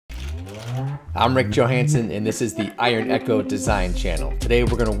I'm Rick Johansson and this is the Iron Echo Design Channel. Today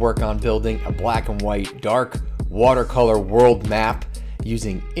we're going to work on building a black and white dark watercolor world map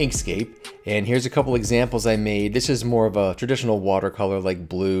using Inkscape. And here's a couple examples I made. This is more of a traditional watercolor like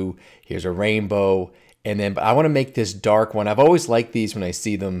blue. Here's a rainbow. And then I want to make this dark one. I've always liked these when I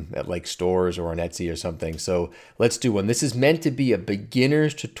see them at like stores or on Etsy or something. So let's do one. This is meant to be a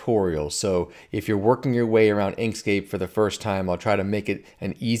beginner's tutorial. So if you're working your way around Inkscape for the first time, I'll try to make it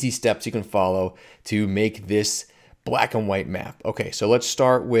an easy steps you can follow to make this black and white map. Okay, so let's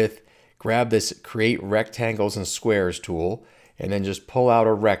start with grab this Create Rectangles and Squares tool and then just pull out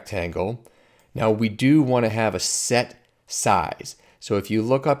a rectangle. Now we do want to have a set size. So if you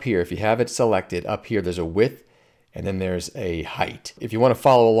look up here, if you have it selected, up here there's a width and then there's a height. If you want to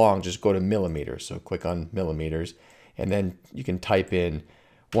follow along, just go to millimeters. So click on millimeters and then you can type in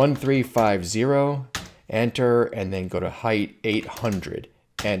 1350, enter, and then go to height 800,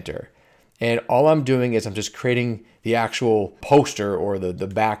 enter. And all I'm doing is I'm just creating the actual poster or the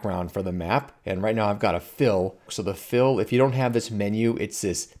background for the map. And right now I've got a fill. So the fill, if you don't have this menu, it's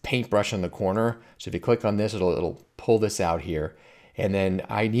this paintbrush in the corner. So if you click on this, it'll pull this out here. And then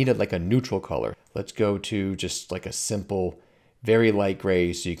I needed like a neutral color. Let's go to just like a simple, very light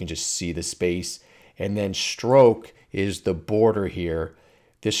gray so you can just see the space. And then stroke is the border here.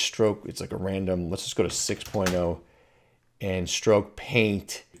 This stroke, it's like a random, let's just go to 6.0 and stroke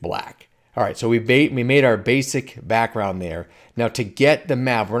paint black. All right, so we made our basic background there. Now to get the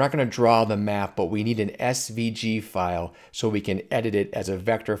map, we're not gonna draw the map, but we need an SVG file so we can edit it as a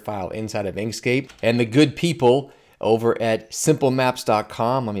vector file inside of Inkscape. And the good people over at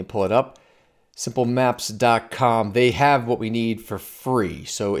simplemaps.com, let me pull it up, simplemaps.com, they have what we need for free.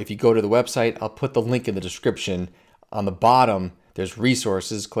 So if you go to the website, I'll put the link in the description. On the bottom, there's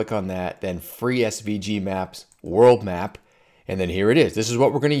resources, click on that, then free SVG maps, world map, and then here it is. This is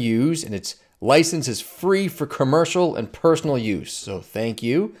what we're gonna use, and its license is free for commercial and personal use. So thank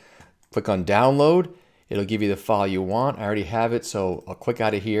you. Click on download. It'll give you the file you want. I already have it, so I'll click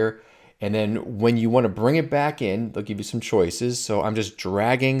out of here. And then when you want to bring it back in, they'll give you some choices. So I'm just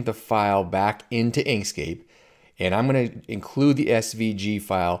dragging the file back into Inkscape, and I'm going to include the SVG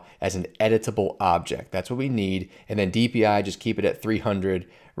file as an editable object. That's what we need. And then DPI, just keep it at 300,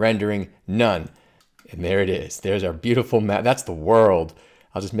 rendering none. And there it is. There's our beautiful map. That's the world.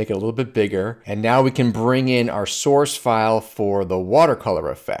 I'll just make it a little bit bigger. And now we can bring in our source file for the watercolor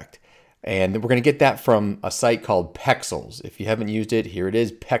effect. And we're going to get that from a site called Pexels. If you haven't used it, here it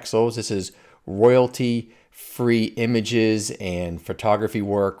is, Pexels. This is royalty-free images and photography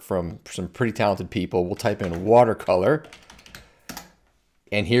work from some pretty talented people. We'll type in watercolor.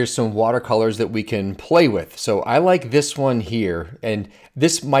 And here's some watercolors that we can play with. So I like this one here. And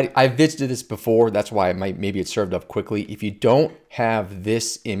this I've visited this before. That's why maybe it served up quickly. If you don't have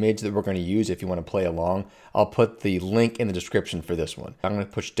this image that we're going to use, if you want to play along, I'll put the link in the description for this one. I'm going to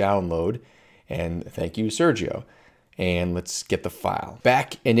push download, and thank you, Sergio. And let's get the file.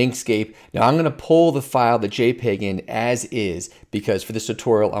 Back in Inkscape, now I'm going to pull the file, the JPEG in as is, because for this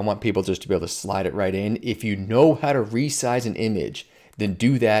tutorial, I want people just to be able to slide it right in. If you know how to resize an image, then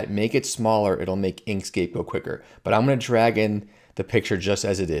do that, make it smaller, it'll make Inkscape go quicker. But I'm going to drag in the picture just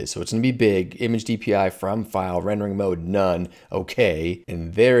as it is. So it's going to be big, image DPI from file, rendering mode none, okay.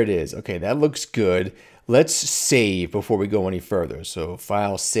 And there it is. Okay, that looks good. Let's save before we go any further. So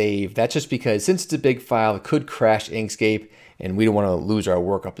file, save. That's just because since it's a big file, it could crash Inkscape and we don't want to lose our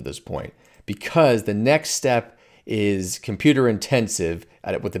work up to this point. Because the next step is computer intensive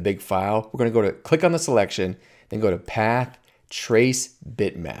with a big file. We're going to go to click on the selection, then go to Path, Trace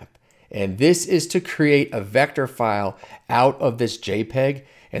Bitmap. And this is to create a vector file out of this JPEG.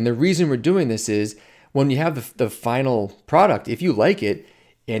 And the reason we're doing this is when you have the final product, if you like it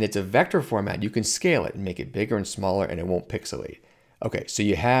and it's a vector format, you can scale it and make it bigger and smaller and it won't pixelate. Okay, so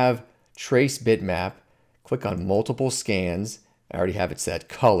you have Trace Bitmap, click on multiple scans. I already have it set,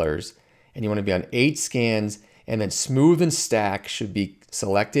 colors, and you want to be on 8 scans, and then smooth and stack should be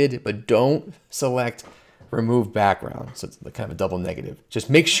selected, but don't select remove background. So it's kind of a double negative. Just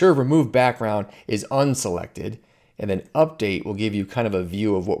make sure remove background is unselected, and then update will give you kind of a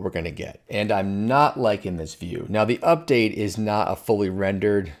view of what we're going to get. And I'm not liking this view. Now the update is not a fully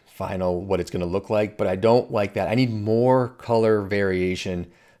rendered final what it's going to look like, but I don't like that. I need more color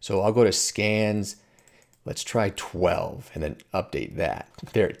variation. So I'll go to scans. Let's try 12 and then update that.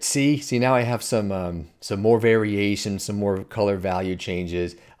 There, see now I have some more variation, some more color value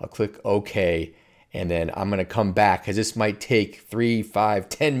changes. I'll click OK. And then I'm gonna come back because this might take 3, 5,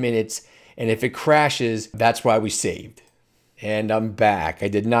 10 minutes. And if it crashes, that's why we saved. And I'm back. I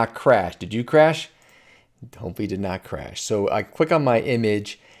did not crash. Did you crash? Hopefully did not crash. So I click on my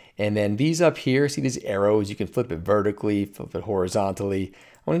image And then these up here, see these arrows? You can flip it vertically, flip it horizontally.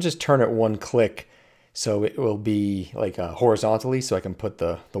 I want to just turn it one click so it will be like horizontally, so I can put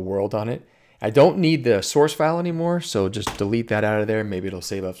the world on it. I don't need the source file anymore, so just delete that out of there. Maybe it'll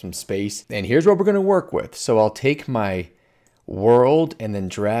save up some space. And here's what we're going to work with. So I'll take my world and then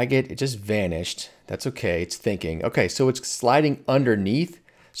drag it. It just vanished. That's okay. It's thinking. Okay, so it's sliding underneath.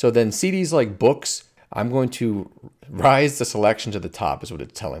 So then see these like books? I'm going to rise the selection to the top is what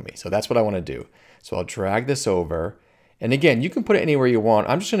it's telling me. So that's what I want to do. So I'll drag this over. And again, you can put it anywhere you want.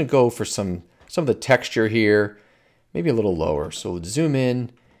 I'm just going to go for some of the texture here, maybe a little lower. So let's zoom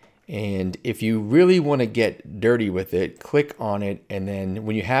in. And if you really want to get dirty with it, click on it. And then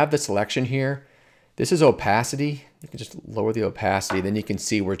when you have the selection here, this is opacity. You can just lower the opacity. Then you can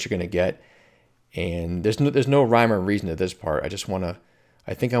see what you're going to get. And there's no rhyme or reason to this part.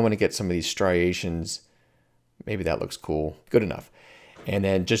 I think I want to get some of these striations. Maybe that looks cool. Good enough. And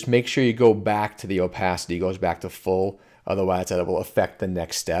then just make sure you go back to the opacity. It goes back to full. Otherwise, that will affect the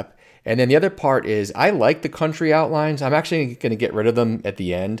next step. And then the other part is I like the country outlines. I'm actually going to get rid of them at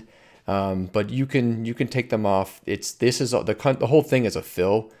the end. But you can take them off. The whole thing is a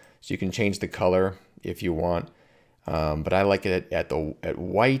fill, so you can change the color if you want. But I like it at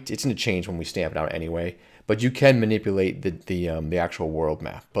white. It's going to change when we stamp it out anyway. But you can manipulate the actual world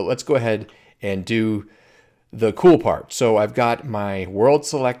map. But let's go ahead and do the cool part. So I've got my world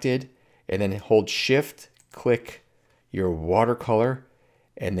selected, and then hold Shift, click your watercolor,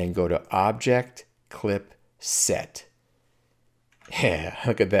 and then go to Object, Clip, Set. Yeah,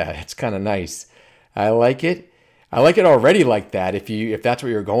 look at that. It's kind of nice. I like it. I like it already like that if that's what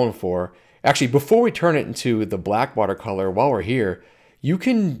you're going for. Actually, before we turn it into the black watercolor, while we're here, you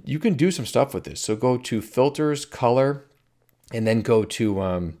can do some stuff with this. So go to Filters, Color, and then go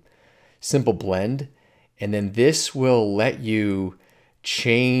to Simple Blend. And then this will let you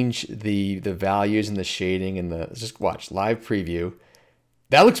change the values and the shading and just watch live preview.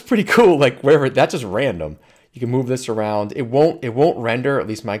 That looks pretty cool. Like that's just random. You can move this around. It won't render, at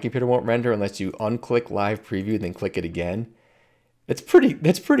least my computer won't render unless you unclick live preview and then click it again. That's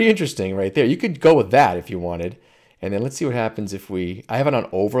pretty interesting right there. You could go with that if you wanted. And then let's see what happens if I have it on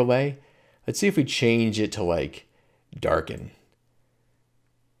overlay. Let's see if we change it to like darken.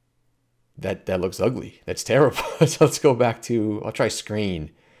 That looks ugly. That's terrible. So let's go back to, I'll try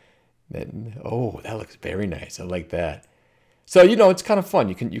screen. Oh, that looks very nice. I like that. So, it's kind of fun.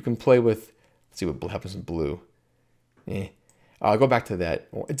 You can play with, let's see what happens in blue. I'll go back to that.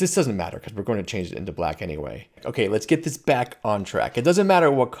 This doesn't matter because we're going to change it into black anyway. Okay, let's get this back on track. It doesn't matter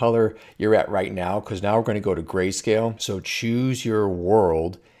what color you're at right now because now we're going to go to grayscale. So choose your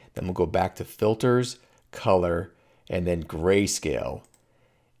world. Then we'll go back to filters, color, and then grayscale.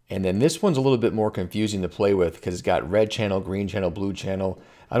 And then this one's a little bit more confusing to play with because it's got red channel, green channel, blue channel.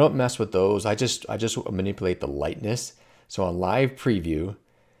 I don't mess with those. I just manipulate the lightness. So on live preview,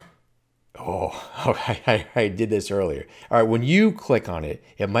 I did this earlier. All right, when you click on it,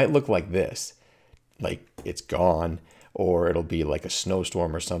 it might look like this, like it's gone, or it'll be like a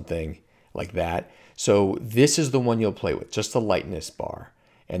snowstorm or something like that. So this is the one you'll play with, just the lightness bar.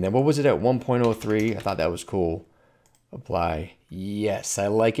 And then what was it at 1.03? I thought that was cool. Apply. Yes, I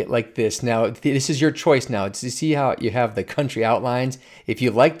like it like this. Now, this is your choice now. To see how you have the country outlines. If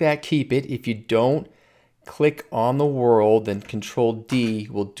you like that, keep it. If you don't, click on the world, then Control D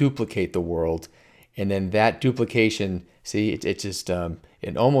will duplicate the world. And then that duplication, see, it just,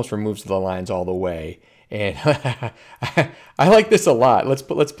 it almost removes the lines all the way. And I like this a lot. Let's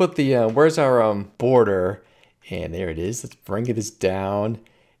put the, where's our border? And there it is. Let's bring this down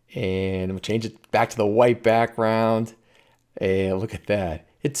and we'll change it back to the white background. And look at that.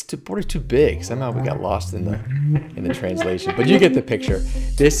 It's border's too big. Somehow we got lost in the translation, but you get the picture.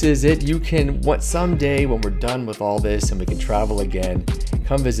 This is it. You can, someday when we're done with all this and we can travel again,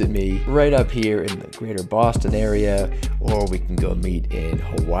 come visit me right up here in the greater Boston area, or we can go meet in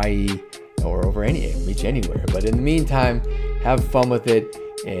Hawaii or meet you anywhere. But in the meantime, have fun with it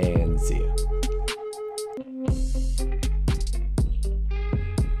and see ya.